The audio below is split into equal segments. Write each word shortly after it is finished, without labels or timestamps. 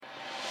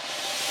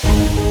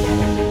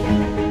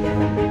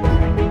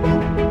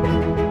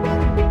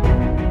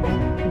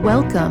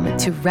Welcome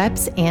to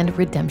Reps and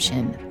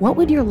Redemption. What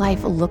would your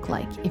life look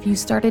like if you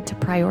started to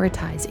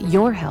prioritize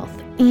your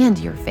health and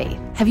your faith?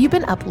 Have you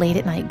been up late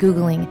at night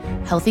Googling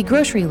healthy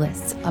grocery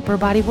lists, upper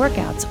body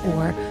workouts,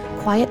 or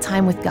quiet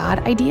time with God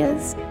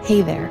ideas?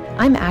 Hey there,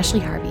 I'm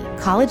Ashley Harvey,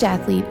 college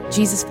athlete,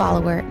 Jesus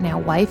follower, now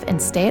wife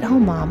and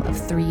stay-at-home mom of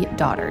 3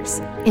 daughters.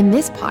 In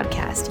this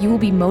podcast, you will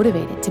be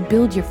motivated to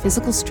build your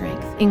physical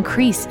strength,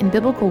 increase in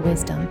biblical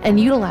wisdom, and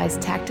utilize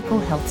tactical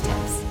health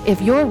tips. If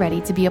you're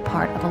ready to be a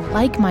part of a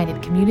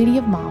like-minded community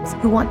of moms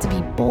who want to be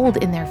bold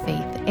in their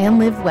faith and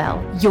live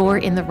well, you're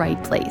in the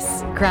right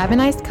place. Grab an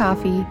iced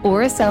coffee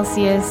or a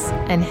Celsius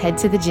and head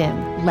to the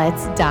gym.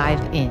 Let's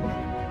dive in.